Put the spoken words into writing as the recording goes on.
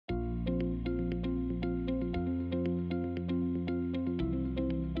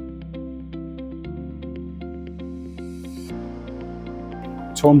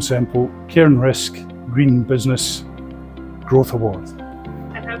Tom Semple Cairn Risk Green Business Growth Award.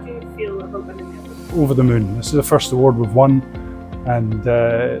 And how do you feel about winning the award? Over the moon. This is the first award we've won, and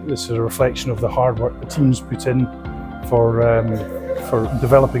this is a reflection of the hard work the team's put in for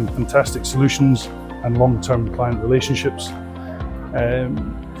developing fantastic solutions and long-term client relationships.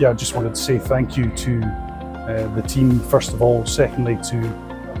 Yeah, I just wanted to say thank you to the team first of all. Secondly, to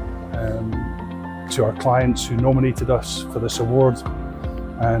our clients who nominated us for this award,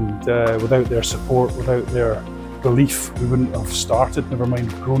 and without their support, without their belief, we wouldn't have started, never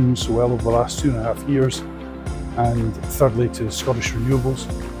mind grown so well over the last 2.5 years. And thirdly, to Scottish Renewables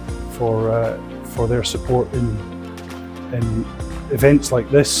for their support in events like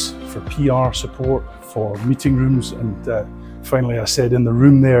this, for PR support, for meeting rooms, and finally, I said in the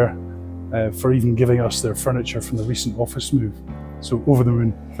room there, for even giving us their furniture from the recent office move. So over the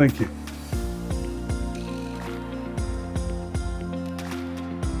moon, thank you.